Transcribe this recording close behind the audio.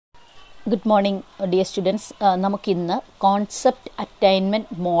Good morning, dear students. നമുക്കിന്ന് concept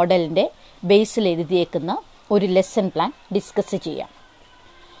attainment മോഡലിൻ്റെ ബേസിൽ എഴുതിയേക്കുന്ന ഒരു lesson plan discuss ചെയ്യാം.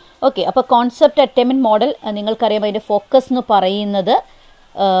 ഓക്കെ, അപ്പോൾ കോൺസെപ്റ്റ് അറ്റൈൻമെൻറ്റ് മോഡൽ നിങ്ങൾക്കറിയാം, അതിൻ്റെ ഫോക്കസ് എന്ന് പറയുന്നത്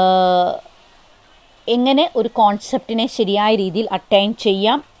എങ്ങനെ ഒരു കോൺസെപ്റ്റിനെ ശരിയായ രീതിയിൽ അറ്റൈൻ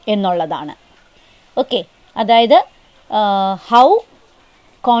ചെയ്യാം എന്നുള്ളതാണ്. ഓക്കെ, അതായത് ഹൗ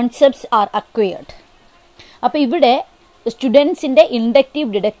കോൺസെപ്റ്റ്സ് ആർ അക്വയർഡ്. അപ്പോൾ ഇവിടെ സ്റ്റുഡൻസിൻ്റെ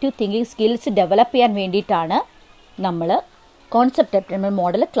inductive deductive thinking skills develop ചെയ്യാൻ വേണ്ടിയിട്ടാണ് നമ്മൾ കോൺസെപ്റ്റ് അറ്റൈൻമെൻറ്റ്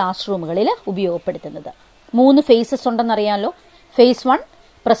മോഡൽ ക്ലാസ് റൂമുകളിൽ ഉപയോഗപ്പെടുത്തുന്നത്. 3 faces ഉണ്ടെന്നറിയാമല്ലോ. Face 1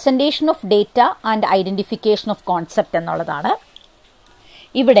 presentation of data and identification of concept എന്നുള്ളതാണ്.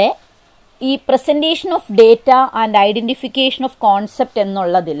 ഇവിടെ ഈ presentation of data and identification of concept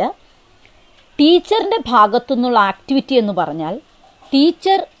എന്നുള്ളതിൽ ടീച്ചറിൻ്റെ ഭാഗത്തുനിന്നുള്ള ആക്ടിവിറ്റി എന്ന് പറഞ്ഞാൽ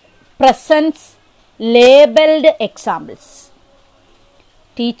teacher presence labeled examples.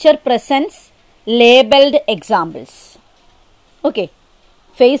 Teacher presents labeled examples. Okay,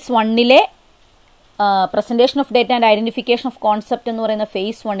 phase 1 presentation of data and identification of concept എന്ന് പറയുന്ന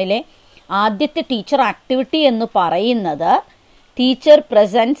phase 1 ആദ്യത്തെ ടീച്ചർ ആക്ടിവിറ്റി എന്ന് പറയുന്നത് teacher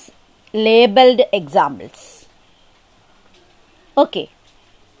presents labeled examples. Okay,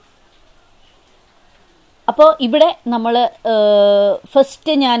 അപ്പോൾ ഇവിടെ നമ്മൾ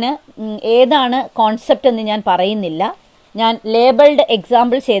ഫസ്റ്റ് ഞാൻ ഏതാണ് കോൺസെപ്റ്റ് എന്ന് ഞാൻ പറയുന്നില്ല. ഞാൻ ലേബിൾഡ്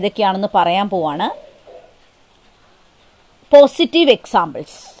എക്സാമ്പിൾസ് ഏതൊക്കെയാണെന്ന് പറയാൻ പോവാണ്. പോസിറ്റീവ്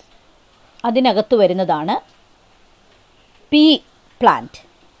എക്സാമ്പിൾസ് അതിനകത്ത് വരുന്നതാണ് P plant,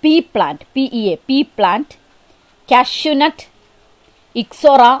 cashew nut,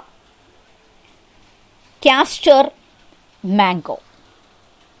 Ixora, castor, mango.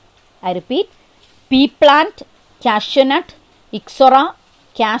 I repeat: pea plant, cashew nut, ixora,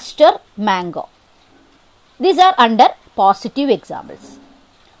 castor, mango. These are under positive examples.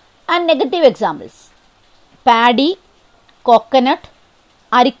 And negative examples: paddy, coconut,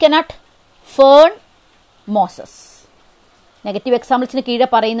 arecanut, fern, mosses. Negative examples ന് കീഴെ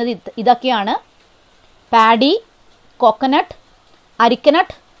പറയുന്നത് ഇതൊക്കെയാണ്: paddy, coconut,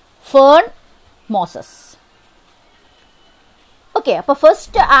 arecanut, fern, mosses. Okay, അപ്പോൾ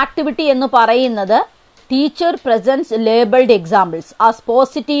first activity എന്ന് പറയുന്നത് teacher presents labelled examples as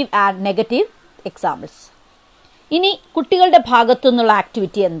positive and negative examples. ഇനി കുട്ടികളുടെ ഭാഗത്തു നിന്നുള്ള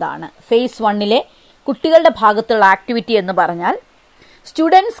ആക്ടിവിറ്റി എന്താണ്? ഫേസ് 1 കുട്ടികളുടെ ഭാഗത്തുള്ള ആക്ടിവിറ്റി എന്ന് പറഞ്ഞാൽ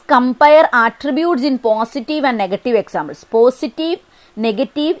students compare attributes in positive and negative examples. Positive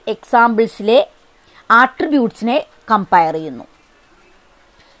negative എക്സാമ്പിൾസിലെ ആട്രിബ്യൂട്ട്സിനെ കമ്പയർ ചെയ്യുന്നു.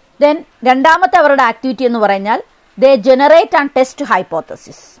 ദെൻ രണ്ടാമത്തെ അവരുടെ ആക്ടിവിറ്റി എന്ന് പറഞ്ഞാൽ they generate and test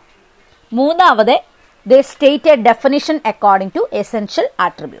hypothesis. മൂന്നാമത് they state a definition according to essential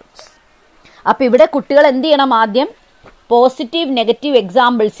attributes. അപ്പോൾ ഇവിടെ കുട്ടികൾ എന്ത് ചെയ്യണം? ആദ്യം പോസിറ്റീവ് നെഗറ്റീവ്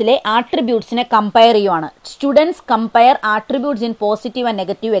എക്സാമ്പിൾസിലെ ആട്രിബ്യൂട്ട്സിനെ കമ്പയർ ചെയ്യുവാണ്. Students compare attributes in positive and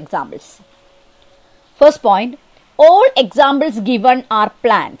negative examples. First point: all examples given are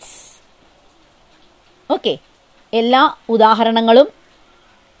plants. Okay, എല്ലാ ഉദാഹരണങ്ങളും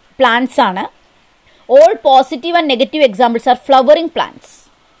പ്ലാന്റ്സ് ആണ്. All positive and negative examples are flowering plants.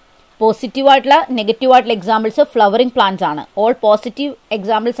 Positive ആയിട്ടുള്ള നെഗറ്റീവ് ആയിട്ടുള്ള എക്സാമ്പിൾസ് ഫ്ലവറിംഗ് പ്ലാന്റ്സ് ആണ്. All positive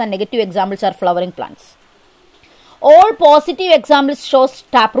examples and negative examples are flowering plants. All positive examples shows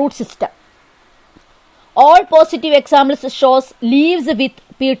taproot system. All positive examples shows leaves with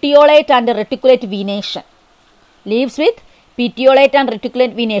petiolate and reticulate venation. Leaves with petiolate and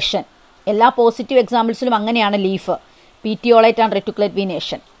reticulate venation. എല്ലാ positive എക്സാമ്പിൾസിലും അങ്ങനെയാണ്: leaf, petiolate and reticulate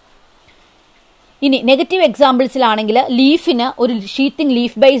venation. ഇനി negative എക്സാമ്പിൾസിലാണെങ്കിൽ ലീഫിന് ഒരു sheathing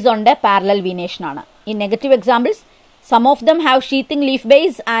leaf base ഉണ്ട്, parallel venation ആണ്. ഈ negative examples some of them have sheathing leaf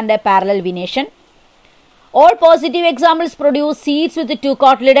base and parallel venation. All positive examples produce seeds with 2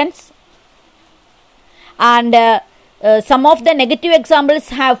 cotyledons and some of the negative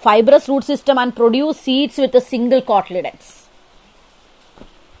examples have fibrous root system and produce seeds with single cotyledons.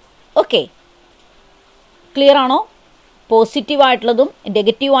 Okay, clear ആണോ? Positive ആയിട്ടുള്ളതും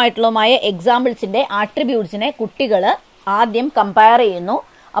negative ആയിട്ടുള്ളതുമായ എക്സാമ്പിൾസിന്റെ ആട്രിബ്യൂട്ട്സിനെ കുട്ടികൾ ആദ്യം compare ചെയ്യുന്നു.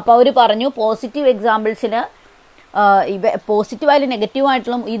 അപ്പോൾ അവർ പറഞ്ഞു പോസിറ്റീവ് എക്സാമ്പിൾസിന് പോസിറ്റീവായാലും നെഗറ്റീവ്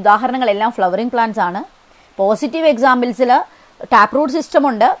ആയിട്ടുള്ള ഈ ഉദാഹരണങ്ങളെല്ലാം ഫ്ലവറിംഗ് പ്ലാന്റ്സ് ആണ്. പോസിറ്റീവ് എക്സാമ്പിൾസിൽ ടാപ്രൂട്ട് സിസ്റ്റം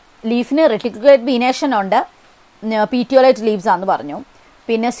ഉണ്ട്, ലീഫിന് റെറ്റിക്കുലേറ്റ് വീനേഷൻ ഉണ്ട്, പീറ്റിയോലേറ്റ് ലീവ്സ് ആണെന്ന് പറഞ്ഞു.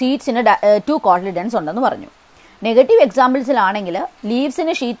 പിന്നെ സീഡ്സിന് 2 കോട്ടിലിഡൻസ് ഉണ്ടെന്ന് പറഞ്ഞു. നെഗറ്റീവ് എക്സാമ്പിൾസിലാണെങ്കിൽ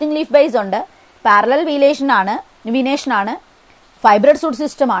ലീവ്സിന് ഷീത്തിങ് ലീഫ് ബേസ് ഉണ്ട്, പാരലൽ വീനേഷൻ ആണ്, ഫൈബ്രസ് റൂട്ട്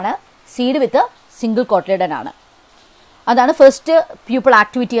സിസ്റ്റം ആണ്, സീഡ് വിത്ത് സിംഗിൾ കോട്ടിലിഡൻ ആണ്. അതാണ് ഫസ്റ്റ് പ്യൂപ്പിൾ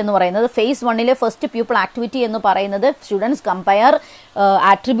ആക്ടിവിറ്റി എന്ന് പറയുന്നത്. ഫേസ് 1 ഫസ്റ്റ് പ്യൂപ്പിൾ ആക്ടിവിറ്റി എന്ന് പറയുന്നത് students compare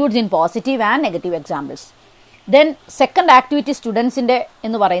attributes in positive and negative examples. Then second activity സ്റ്റുഡൻസിൻ്റെ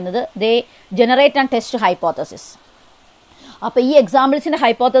എന്ന് പറയുന്നത് they generate and test hypothesis. അപ്പോൾ ഈ എക്സാമ്പിൾസിൻ്റെ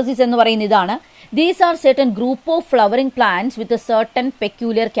ഹൈപ്പോത്തസിസ് എന്ന് പറയുന്ന ഇതാണ്: these are certain group of flowering plants with a certain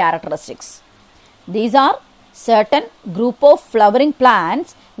peculiar characteristics. These are certain group of flowering plants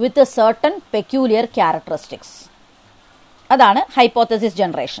with a certain peculiar characteristics. അതാണ് hypothesis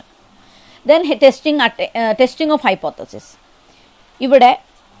generation. Then testing of hypothesis. ഇവിടെ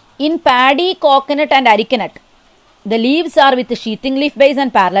in paddy, coconut and areca nut the leaves are with sheathing leaf base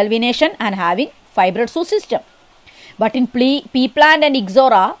and parallel venation and having fibrous root system. But in pea plant and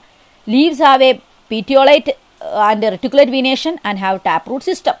ixora, leaves have a petiolate and reticulate venation and have taproot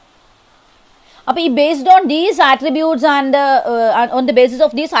system. അപ്പോൾ ഈ based on these attributes and on the basis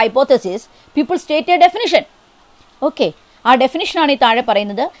of these hypothesis, people state a definition. Okay, ആ definition ആണ് ഈ താഴെ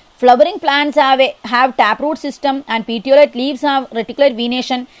പറയുന്നത്: flowering plants have taproot system and petiolate leaves have reticulate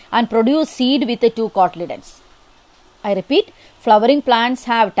venation and produce seed with the 2 cotyledons. I repeat, flowering plants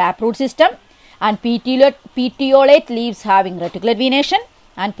have taproot system and petiolate leaves having reticulate venation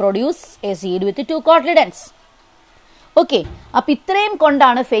and produce a seed with 2 cotyledons. Okay, അപ്പോൾ ഇത്രയും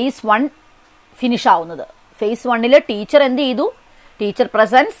കൊണ്ടാണ് phase 1 finish ആവുന്നത്. phase 1 teacher എന്ത് ചെയ്തു? Teacher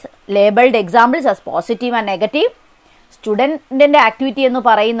presents labelled examples as positive and negative. സ്റ്റുഡൻറ്റിൻ്റെ activity എന്ന്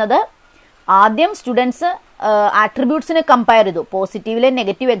പറയുന്നത് ആദ്യം സ്റ്റുഡൻസ് ആട്രിബ്യൂട്ട്സിനെ കമ്പയർ ചെയ്തു. പോസിറ്റീവിലെയും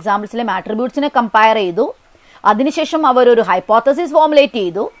നെഗറ്റീവ് എക്സാമ്പിൾസിലെയും ആട്രിബ്യൂട്ട്സിനെ കമ്പയർ ചെയ്തു. അതിനുശേഷം അവരൊരു ഹൈപ്പോത്തസിസ് ഫോമുലേറ്റ്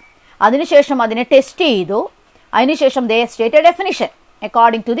ചെയ്തു. അതിനുശേഷം അതിനെ ടെസ്റ്റ് ചെയ്തു. അതിനുശേഷം they state a definition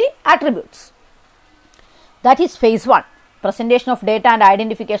according to the attributes. That is phase 1, presentation of data and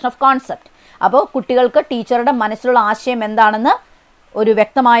identification of concept. അപ്പോൾ കുട്ടികൾക്ക് ടീച്ചറുടെ മനസ്സിലുള്ള ആശയം എന്താണെന്ന് ഒരു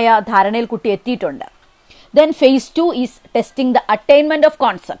വ്യക്തമായ ധാരണയിൽ കുട്ടി എത്തിയിട്ടുണ്ട്. Then phase 2 is testing the attainment of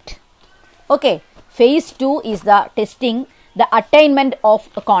concept. Okay, phase 2 is the testing the attainment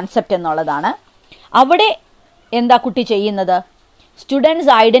of concept എന്നുള്ളതാണ്. അവിടെ എന്താ കുട്ടി ചെയ്യുന്നത്? Students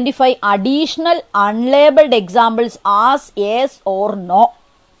identify additional unlabelled examples as yes or no.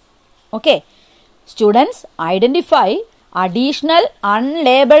 Okay, students identify additional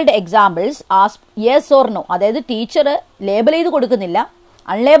unlabelled examples as yes or no. അതായത് teacher label ചെയ്ത് കൊടുക്കുന്നില്ല,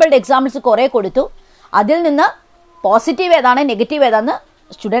 unlabelled examples കുറേ കൊടുത്തു. അതിൽ നിന്ന് പോസിറ്റീവ് ഏതാണ് നെഗറ്റീവ് ഏതാണെന്ന്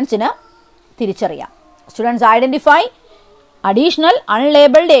സ്റ്റുഡൻസിന് തിരിച്ചറിയാം. Students identify additional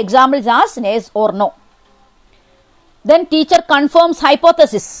unlabelled examples as yes or no. Then teacher confirms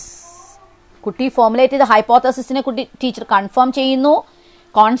hypothesis. കുട്ടി ഫോമുലേറ്റ് ചെയ്ത ഹൈപ്പോത്തസിസിനെ ടീച്ചർ കൺഫേം ചെയ്യുന്നു.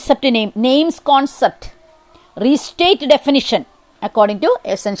 Concept names concept, restate definition according to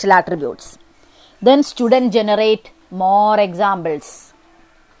essential attributes. Then student generate more examples.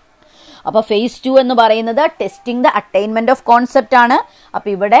 അപ്പോൾ phase 2 എന്ന് പറയുന്നത് testing the attainment of concept ആണ്.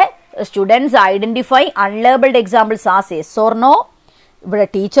 അപ്പോൾ ഇവിടെ students identify unlabelled examples as yes or no. ഇവിടെ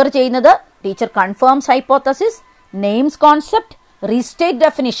ടീച്ചർ ചെയ്യുന്നത് teacher confirms hypothesis, names concept, restate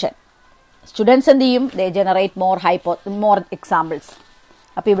definition. Students എന്ത് ചെയ്യും? They generate more examples.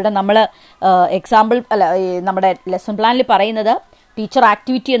 അപ്പോൾ ഇവിടെ നമ്മൾ എക്സാമ്പിൾ നമ്മുടെ ലെസൺ പ്ലാനിൽ പറയുന്നത് ടീച്ചർ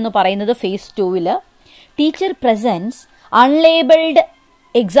ആക്ടിവിറ്റി എന്ന് പറയുന്നത് phase 2 teacher presents unlabelled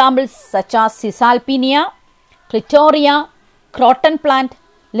examples such as Caesalpinia, Clitoria, croton plant,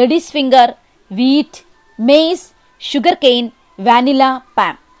 ladies finger, wheat, maize, sugar cane, vanilla,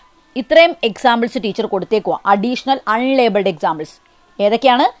 palm. ഇത്രയും എക്സാമ്പിൾസ് ടീച്ചർ കൊടുത്തേക്കുക. അഡീഷണൽ അൺലേബിൾഡ് എക്സാമ്പിൾസ്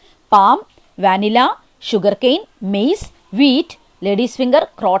ഏതൊക്കെയാണ്? Palm, vanilla, sugar cane, maize, wheat, ladies finger,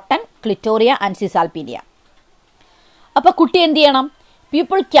 croton, Clitoria and Caesalpinia. അപ്പോൾ കുട്ടി എന്ത് ചെയ്യണം?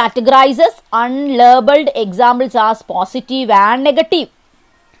 People categorises unlabelled examples as positive and negative.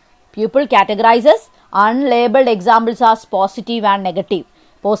 People categorises unlabelled examples as positive and negative.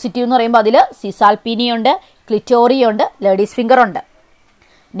 Positive എന്ന് പറയുമ്പോൾ അതിൽ സിസാൽപീനിയ ഉണ്ട്, clitoria ഉണ്ട്, ലേഡീസ് ഫിംഗർ ഉണ്ട്.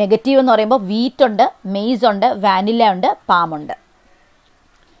 നെഗറ്റീവ് എന്ന് പറയുമ്പോൾ വീറ്റ് ഉണ്ട്, മെയ്സ് ഉണ്ട്, വാനില ഉണ്ട്, പാം ഉണ്ട്.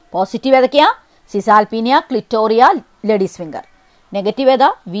 പോസിറ്റീവ് ഏതൊക്കെയാ? സിസാൽപീനിയ, ക്ലിറ്റോറിയ, ലേഡീസ് ഫിംഗർ. നെഗറ്റീവ് ഏതാ?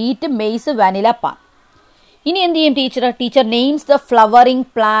 Wheat, maze, vanilla, palm. ഇനി എന്ത് ചെയ്യും teacher? Teacher names the flowering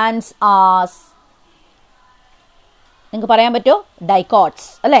plants as, നിങ്ങൾക്ക് പറയാൻ പറ്റുമോ? ഡൈക്കോട്ട്സ്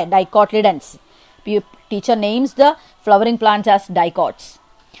അല്ലെ, ഡൈക്കോട്ട്ലിഡൻസ്. Teacher names the flowering plants as ഡൈക്കോട്ട്സ്.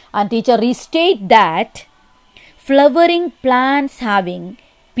 And teacher restate that flowering plants having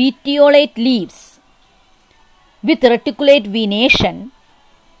petiolate leaves with reticulate venation,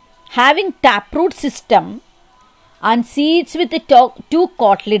 having taproot system and seeds with 2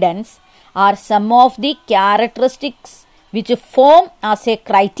 cotyledons are some of the characteristics which form as a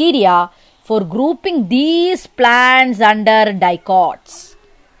criteria for grouping these plants under dicots.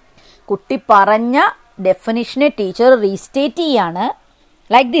 കുട്ടി പറഞ്ഞ ഡെഫിനിഷനെ teacher restate ചെയ്യാണ്.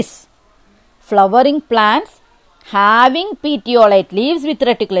 Like this: flowering plants having petiolate leaves with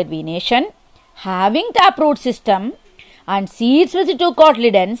reticulate venation, having taproot system and seeds with two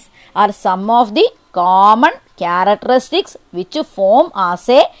cotyledons are some of the common characteristics which form as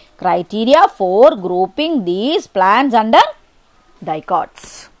a criteria for grouping these plants under dicots.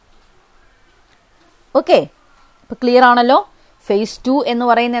 Okay, ഇപ്പോൾ clear ആണല്ലോ. Face 2 എന്ന്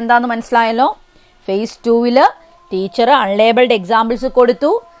പറയുന്നത് എന്താണെന്ന് മനസ്സിലായല്ലോ. Face 2 teacher unlabelled examples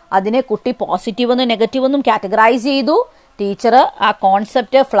കൊടുത്തു. അതിനെ കുട്ടി positive എന്നും നെഗറ്റീവ് എന്നും കാറ്റഗറൈസ് ചെയ്തു. ടീച്ചർ ആ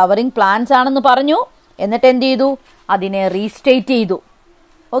കോൺസെപ്റ്റ് ഫ്ലവറിംഗ് പ്ലാന്റ്സ് ആണെന്ന് പറഞ്ഞു. എന്നിട്ട് എന്ത് ചെയ്തു? അതിനെ റീസ്റ്റേറ്റ് ചെയ്തു.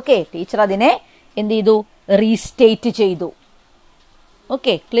 ഓക്കെ, ടീച്ചർ അതിനെ എന്ത് ചെയ്തു? റീസ്റ്റേറ്റ് ചെയ്തു.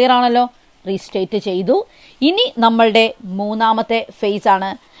 ഓക്കെ, ക്ലിയർ ആണല്ലോ. റീസ്റ്റേറ്റ് ചെയ്തു. ഇനി നമ്മളുടെ മൂന്നാമത്തെ ഫേസ്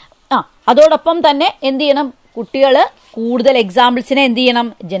ആണ്. അതോടൊപ്പം തന്നെ എന്ത് ചെയ്യണം? കുട്ടികൾ കൂടുതൽ എക്സാമ്പിൾസിനെ എന്ത് ചെയ്യണം?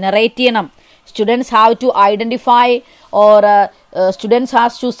 ജനറേറ്റ് ചെയ്യണം. Students have to identify or students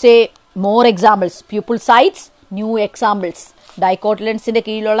has to say more examples. Pupil sites new examples. ഡൈക്കോട്ടിലൻസിന്റെ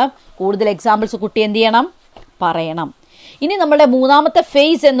കീഴിലുള്ള കൂടുതൽ എക്സാമ്പിൾസ് കുട്ടി എന്ത് ചെയ്യണം? പറയണം. ഇനി നമ്മുടെ മൂന്നാമത്തെ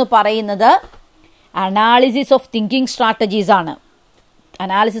ഫേസ് എന്ന് പറയുന്നത് അനാലിസിസ് ഓഫ് തിങ്കിങ് സ്ട്രാറ്റജീസ് ആണ്.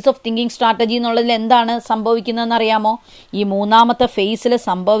 അനാലിസിസ് ഓഫ് തിങ്കിങ് സ്ട്രാറ്റജി എന്നുള്ളതിൽ എന്താണ് സംഭവിക്കുന്നതെന്ന് അറിയാമോ? ഈ മൂന്നാമത്തെ ഫേസിൽ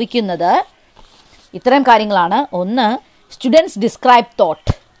സംഭവിക്കുന്നത് ഇത്തരം കാര്യങ്ങളാണ്. ഒന്ന്, സ്റ്റുഡൻസ് ഡിസ്ക്രൈബ് തോട്ട്.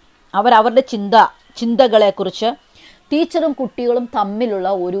 അവരവരുടെ ചിന്തകളെക്കുറിച്ച് ടീച്ചറും കുട്ടികളും തമ്മിലുള്ള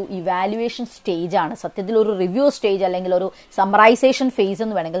ഒരു ഇവാലുവേഷൻ സ്റ്റേജ് ആണ്. സത്യത്തിൽ ഒരു റിവ്യൂ സ്റ്റേജ് അല്ലെങ്കിൽ ഒരു സമ്മറൈസേഷൻ ഫേസ്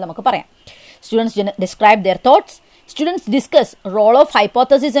എന്ന് വേണമെങ്കിൽ നമുക്ക് പറയാം. Students describe there thoughts. Students discuss role of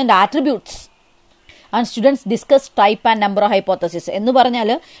hypothesis and attributes and students discuss type and number of hypothesis. എന്ന് പറഞ്ഞാൽ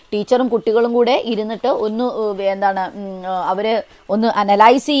ടീച്ചറും കുട്ടികളും കൂടെ ഇരുന്നിട്ട് അവര് ഒന്ന്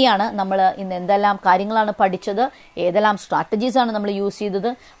അനലൈസ് ചെയ്യാണ്. നമ്മൾ ഇന്ന് എന്തെല്ലാം കാര്യങ്ങളാണ് പഠിച്ചത്, ഏതെല്ലാം സ്ട്രാറ്റജീസാണ് നമ്മൾ യൂസ് ചെയ്തത്,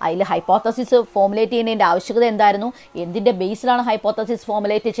 അതിൽ ഹൈപ്പോത്തസിസ് ഫോമുലേറ്റ് ചെയ്യുന്നതിൻ്റെ ആവശ്യകത എന്തായിരുന്നു, എന്തിൻ്റെ ബേസിലാണ് ഹൈപ്പോത്തസിസ്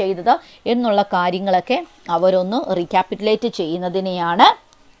ഫോമുലേറ്റ് ചെയ്തത് എന്നുള്ള കാര്യങ്ങളൊക്കെ അവരൊന്ന് റീക്യാപിറ്റുലേറ്റ് ചെയ്യുന്നതിനെയാണ്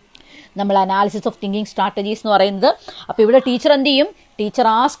നമ്മൾ അനാലിസിസ് ഓഫ് തിങ്കിങ് സ്ട്രാറ്റജീസ് എന്ന് പറയുന്നത്. അപ്പോൾ ഇവിടെ ടീച്ചർ എന്ത് ചെയ്യും? Teacher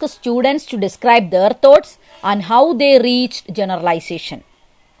ask students to describe there thoughts and how they reached generalisation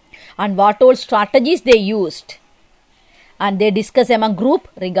and what all strategies they used and they discuss among group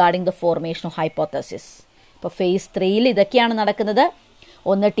regarding the formation of hypothesis. ഇപ്പോൾ face 3 ഇതൊക്കെയാണ് നടക്കുന്നത്.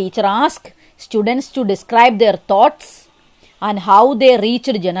 ഒന്ന്, teacher ask students to describe there thoughts and how they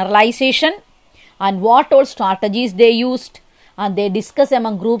reached generalisation and what all strategies they used and they discuss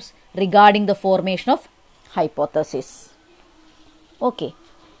among groups regarding the formation of hypothesis. Okay,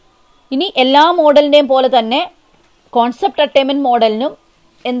 ഇനി എല്ലാ മോഡലിൻ്റെയും പോലെ തന്നെ concept attainment മോഡലിനും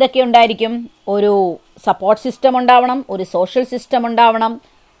എന്തൊക്കെ ഉണ്ടായിരിക്കും? ഒരു support system ഉണ്ടാവണം, ഒരു social system ഉണ്ടാവണം,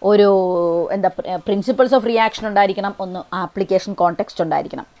 ഒരു പ്രിൻസിപ്പിൾസ് ഓഫ് റിയാക്ഷൻ ഉണ്ടായിരിക്കണം, ഒന്ന് ആപ്ലിക്കേഷൻ കോണ്ടെക്സ്റ്റ്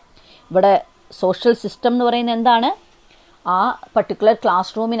ഉണ്ടായിരിക്കണം. ഇവിടെ സോഷ്യൽ സിസ്റ്റം എന്ന് പറയുന്നത് എന്താണ്? ആ പർട്ടിക്കുലർ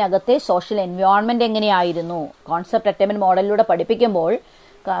ക്ലാസ് റൂമിനകത്തെ സോഷ്യൽ എൻവയോൺമെൻറ്റ് എങ്ങനെയായിരുന്നു, കോൺസെപ്റ്റ് അറ്റൈൻമെന്റ് മോഡലിലൂടെ പഠിപ്പിക്കുമ്പോൾ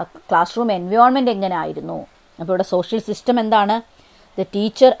ക്ലാസ് റൂം എൻവയോൺമെൻറ്റ് എങ്ങനെയായിരുന്നു. അപ്പോൾ ഇവിടെ സോഷ്യൽ സിസ്റ്റം എന്താണ്? The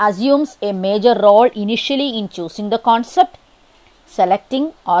teacher assumes a major role initially in choosing the concept, selecting,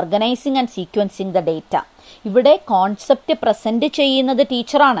 organising and sequencing the data. ഇവിടെ കോൺസെപ്റ്റ് പ്രസന്റ് ചെയ്യുന്നത്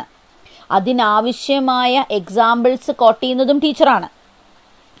ടീച്ചറാണ്. അതിനാവശ്യമായ എക്സാമ്പിൾസ് കോട്ട് ചെയ്യുന്നതും ടീച്ചറാണ്.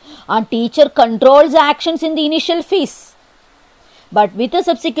 And teacher controls actions in the initial phase. But with the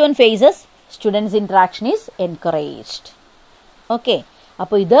subsequent phases, students' interaction is encouraged. Okay,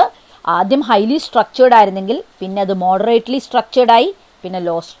 അപ്പോൾ ഇത് ആദ്യം highly structured ആയിരുന്നെങ്കിൽ പിന്നെ അത് മോഡറേറ്റ്ലി സ്ട്രക്ചേർഡ് ആയി, പിന്നെ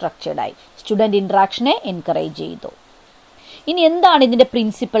ലോ സ്ട്രക്ചേർഡ് ആയി. സ്റ്റുഡൻറ് ഇൻട്രാക്ഷനെ എൻകറേജ് ചെയ്തു. ഇനി എന്താണ് ഇതിൻ്റെ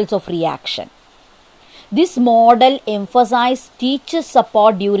principles of reaction? This model emphasise teachers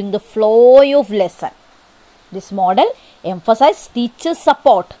support during the flow of lesson. This model emphasise teachers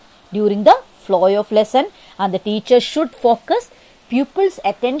support during the flow of lesson and the teacher should focus pupils'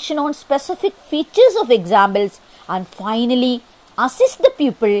 attention on specific features of examples and finally assist the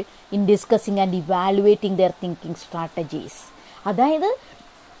pupil in discussing and evaluating their thinking strategies. അതായത്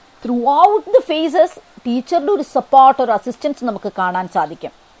throughout the phases ടീച്ചറുടെ ഒരു support ഒരു assistance നമുക്ക് കാണാൻ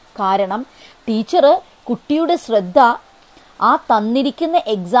സാധിക്കും. കാരണം teacher കുട്ടിയുടെ ശ്രദ്ധ ആ തന്നിരിക്കുന്ന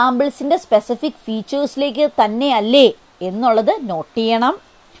എക്സാമ്പിൾസിൻ്റെ സ്പെസിഫിക് ഫീച്ചേഴ്സിലേക്ക് തന്നെയല്ലേ എന്നുള്ളത് നോട്ട് ചെയ്യണം.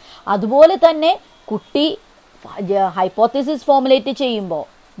 അതുപോലെ തന്നെ കുട്ടി ഹൈപ്പോത്തസിസ് ഫോമുലേറ്റ് ചെയ്യുമ്പോൾ,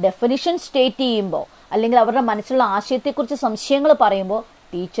 ഡെഫിനിഷൻ സ്റ്റേറ്റ് ചെയ്യുമ്പോൾ, അല്ലെങ്കിൽ അവരുടെ മനസ്സിലുള്ള ആശയത്തെക്കുറിച്ച് സംശയങ്ങൾ പറയുമ്പോൾ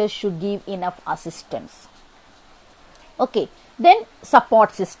teacher should give enough assistance. Okay, then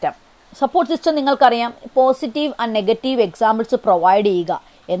support system. Support system നിങ്ങൾക്കറിയാം, positive and negative examples provide ചെയ്യുക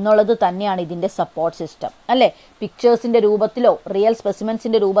എന്നുള്ളത് തന്നെയാണ് ഇതിൻ്റെ സപ്പോർട്ട് സിസ്റ്റം, അല്ലേ? പിക്ചേഴ്സിൻ്റെ രൂപത്തിലോ റിയൽ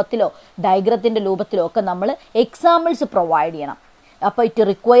സ്പെസിമെൻസിൻ്റെ രൂപത്തിലോ ഡയഗ്രത്തിൻ്റെ രൂപത്തിലോ ഒക്കെ നമ്മൾ എക്സാമ്പിൾസ് പ്രൊവൈഡ് ചെയ്യണം. അപ്പോൾ it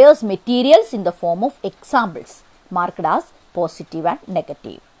requires materials in the form of examples marked as positive and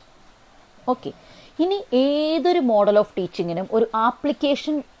negative. Okay, ഇനി ഏതൊരു മോഡൽ ഓഫ് ടീച്ചിങ്ങിനും ഒരു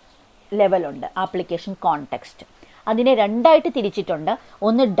ആപ്ലിക്കേഷൻ ലെവലുണ്ട്, ആപ്ലിക്കേഷൻ കോണ്ടെക്സ്റ്റ്. അതിനെ രണ്ടായിട്ട് തിരിച്ചിട്ടുണ്ട്.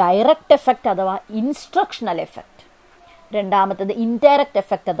 ഒന്ന് ഡയറക്റ്റ് എഫക്റ്റ് അഥവാ ഇൻസ്ട്രക്ഷണൽ എഫക്റ്റ്, രണ്ടാമത്തത് ഇൻഡയറക്റ്റ്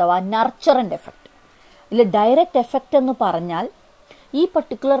എഫക്റ്റ് അഥവാ നർച്ചറൻ്റ് എഫക്റ്റ്. ഇതിൽ ഡയറക്റ്റ് എഫക്റ്റ് എന്ന് പറഞ്ഞാൽ ഈ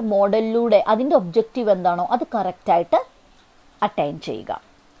പർട്ടിക്കുലർ മോഡലിലൂടെ അതിൻ്റെ ഒബ്ജക്റ്റീവ് എന്താണോ അത് കറക്റ്റായിട്ട് അറ്റൈൻ ചെയ്യുക,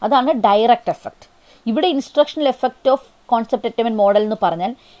 അതാണ് ഡയറക്റ്റ് എഫക്റ്റ്. ഇവിടെ instructional effect of concept attainment model എന്ന്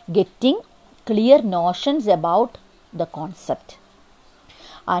പറഞ്ഞാൽ getting clear notions about the concept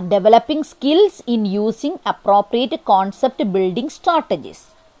and developing skills in using appropriate concept building strategies.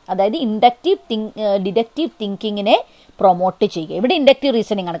 അതായത് ഡിഡക്റ്റീവ് തിങ്കിങ്ങിനെ പ്രൊമോട്ട് ചെയ്യുക. ഇവിടെ ഇൻഡക്റ്റീവ്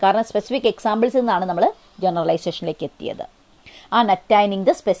റീസണിംഗ് ആണ്, കാരണം സ്പെസിഫിക് എക്സാമ്പിൾസിൽ നിന്നാണ് നമ്മൾ ജനറലൈസേഷനിലേക്ക് എത്തിയത്. And attaining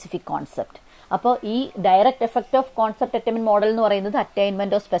the specific concept. അപ്പോൾ ഈ direct effect of concept attainment model എന്ന് പറയുന്നത്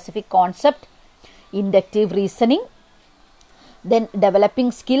attainment of specific concept, inductive reasoning, then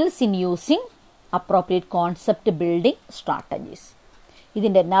developing skills in using appropriate concept building strategies.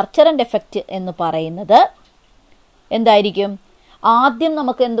 ഇതിൻ്റെ നർച്ചറൻ്റ് എഫക്റ്റ് എന്ന് പറയുന്നത് എന്തായിരിക്കും? ആദ്യം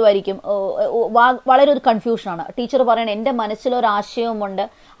നമുക്ക് എന്തുമായിരിക്കും, വളരെ ഒരു കൺഫ്യൂഷനാണ്. ടീച്ചർ പറയണേ എൻ്റെ മനസ്സിലൊരാശയവുമുണ്ട്,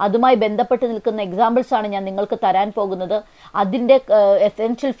 അതുമായി ബന്ധപ്പെട്ട് നിൽക്കുന്ന എക്സാമ്പിൾസ് ആണ് ഞാൻ നിങ്ങൾക്ക് തരാൻ പോകുന്നത്, അതിൻ്റെ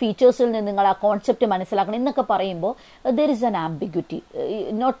എസെൻഷ്യൽ ഫീച്ചേഴ്സിൽ നിന്ന് നിങ്ങൾ ആ കോൺസെപ്റ്റ് മനസ്സിലാക്കണം എന്നൊക്കെ പറയുമ്പോൾ there is an ambiguity,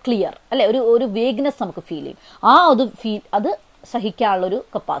 not clear അല്ലെ, ഒരു വേഗ്നെസ് നമുക്ക് ഫീൽ ചെയ്യും. അത് സഹിക്കാനുള്ളൊരു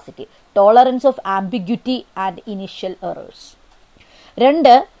capacity, tolerance of ambiguity and initial errors.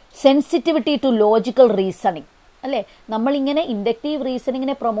 2, sensitivity to logical reasoning അല്ലേ. നമ്മളിങ്ങനെ ഇൻഡക്റ്റീവ്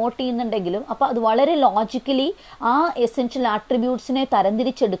റീസണിങ്ങിനെ പ്രൊമോട്ട് ചെയ്യുന്നുണ്ടെങ്കിലും അപ്പോൾ അത് വളരെ ലോജിക്കലി ആ എസെൻഷ്യൽ ആട്രിബ്യൂട്ട്സിനെ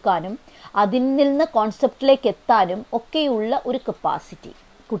തരംതിരിച്ചെടുക്കാനും അതിൽ നിന്ന് കോൺസെപ്റ്റിലേക്ക് എത്താനും ഒക്കെയുള്ള ഒരു കപ്പാസിറ്റി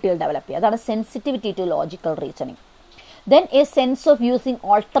കുട്ടികൾ ഡെവലപ്പ് ചെയ്യുക. അതാണ് sensitivity to logical reasoning. Then a sense of using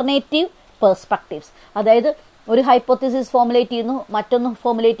alternative perspectives. അതായത് ഒരു ഹൈപ്പോത്തിസിസ് ഫോമുലേറ്റ് ചെയ്യുന്നു, മറ്റൊന്ന്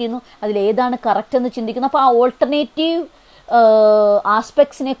ഫോമുലേറ്റ് ചെയ്യുന്നു, അതിലേതാണ് കറക്റ്റ് എന്ന് ചിന്തിക്കുന്നു. അപ്പോൾ ആ ഓൾട്ടർനേറ്റീവ്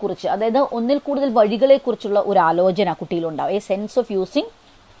ആസ്പെക്ട്സിനെ കുറിച്ച്, അതായത് ഒന്നിൽ കൂടുതൽ വഴികളെ കുറിച്ചുള്ള ഒരു ആലോചന കുട്ടിയിലുണ്ടാവും. A sense of using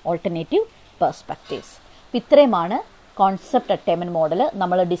alternative perspectives. ഇത്രയുമാണ് കോൺസെപ്റ്റ് അറ്റൈൻമെന്റ് മോഡൽ.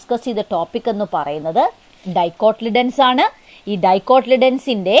 നമ്മൾ ഡിസ്കസ് ചെയ്ത ടോപ്പിക് എന്ന് പറയുന്നത് ഡൈക്കോട്ടിലിഡൻസ് ആണ്. ഈ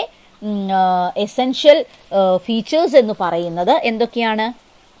ഡൈക്കോട്ടിലിഡൻസിന്റെ എസെൻഷ്യൽ ഫീച്ചേഴ്സ് എന്ന് പറയുന്നത് എന്തൊക്കെയാണ്?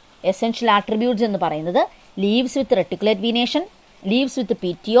 എസെൻഷ്യൽ ആട്രിബ്യൂട്ട്സ് എന്ന് പറയുന്നത് leaves with reticulate venation, leaves with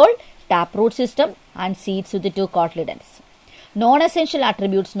petiole, tap root system and seeds with 2 cotyledons. Non essential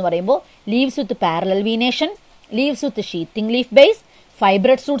attributes എന്ന് പറയുമ്പോൾ leaves with parallel venation, leaves with sheathing leaf base,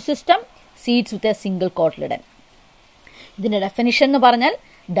 fibrous root system, seeds with a single cotyledon. ഇതിന്റെ definition എന്ന് പറഞ്ഞാൽ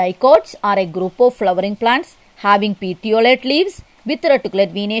dicots are a group of flowering plants having petiolate leaves with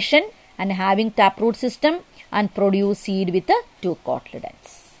reticulate venation and having tap root system and produce seed with 2 cotyledons.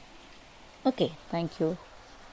 Okay, thank you.